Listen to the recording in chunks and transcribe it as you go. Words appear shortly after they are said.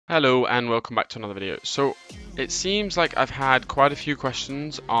Hello and welcome back to another video. So it seems like I've had quite a few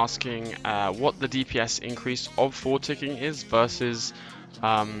questions asking what the DPS increase of forward ticking is versus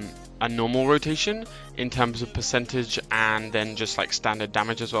a normal rotation in terms of percentage and then just like standard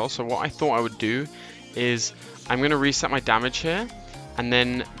damage as well. So what I thought I would do is I'm going to reset my damage here and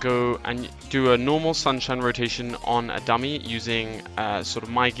then go and do a normal sunshine rotation on a dummy using sort of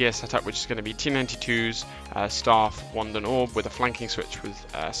my gear setup, which is going to be T92s, staff, wand and orb with a flanking switch with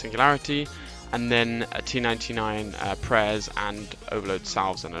singularity, and then a T99 prayers and overload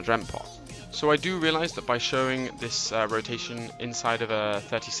salves and a dream pot. So I do realize that by showing this rotation inside of a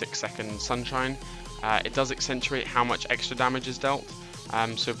 36-second sunshine, it does accentuate how much extra damage is dealt.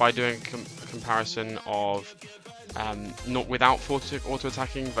 So by doing a comparison of not without forward tick auto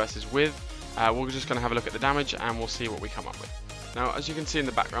attacking versus with, we're just going to have a look at the damage and we'll see what we come up with. Now, as you can see in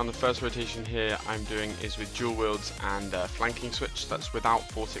the background, the first rotation here I'm doing is with dual wields and flanking switch. That's without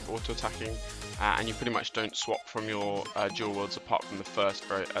forward tick auto attacking, and you pretty much don't swap from your dual wields apart from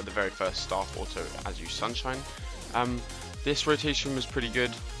the very first staff auto as you sunshine. This rotation was pretty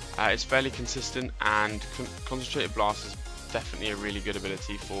good. It's fairly consistent, and concentrated blast is definitely a really good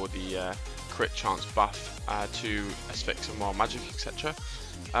ability for the crit chance buff to asphyx and wild magic, etc.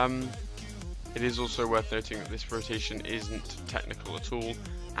 It is also worth noting that this rotation isn't technical at all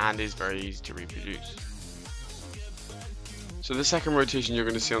and is very easy to reproduce. So the second rotation you're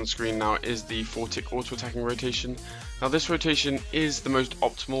going to see on screen now is the forward tick auto attacking rotation. Now this rotation is the most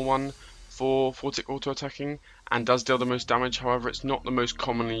optimal one for forward tick auto attacking and does deal the most damage. However, it's not the most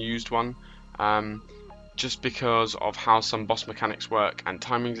commonly used one, just because of how some boss mechanics work and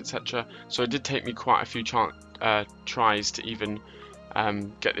timings, etc. So it did take me quite a few tries to even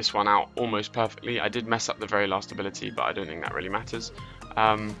get this one out almost perfectly. I did mess up the very last ability, but I don't think that really matters.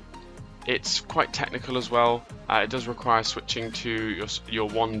 It's quite technical as well. It does require switching to your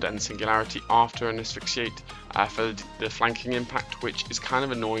wand and singularity after an asphyxiate for the flanking impact, which is kind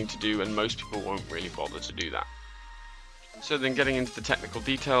of annoying to do, and most people won't really bother to do that. So then getting into the technical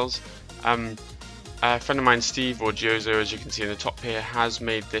details, a friend of mine, Steve, or Geoso, as you can see in the top here, has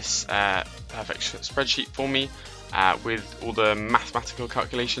made this perfect spreadsheet for me with all the mathematical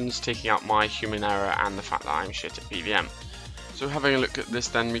calculations, taking out my human error and the fact that I'm shit at PVM. So having a look at this,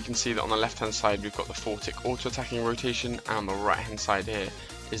 then we can see that on the left hand side we've got the forward tick auto attacking rotation, and on the right hand side here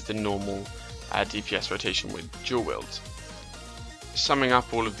is the normal DPS rotation with dual wields. Summing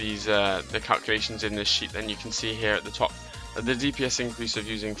up all of these the calculations in this sheet, then you can see here at the top that the DPS increase of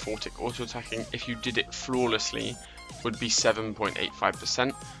using forward tick auto attacking, if you did it flawlessly, would be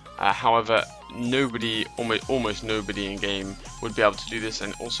 7.85%. However, almost nobody in game would be able to do this,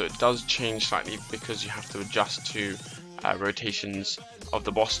 and also it does change slightly because you have to adjust to rotations of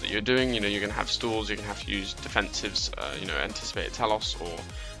the boss that you're doing. You know, you're going to have stalls, you're going to have to use defensives, anticipated telos, or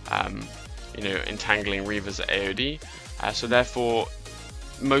entangling reavers at AOD. So therefore,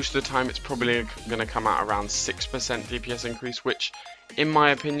 most of the time it's probably going to come out around 6% DPS increase, which in my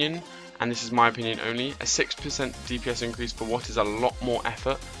opinion, and this is my opinion only, a 6% DPS increase for what is a lot more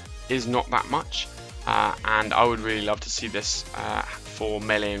effort is not that much, and I would really love to see this for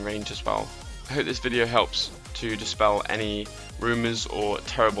melee and range as well. I hope this video helps to dispel any rumours or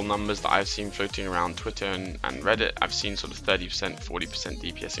terrible numbers that I've seen floating around Twitter and Reddit. I've seen sort of 30%, 40%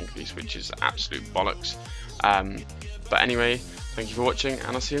 DPS increase, which is absolute bollocks. But anyway, thank you for watching, and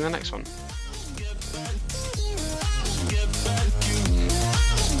I'll see you in the next one.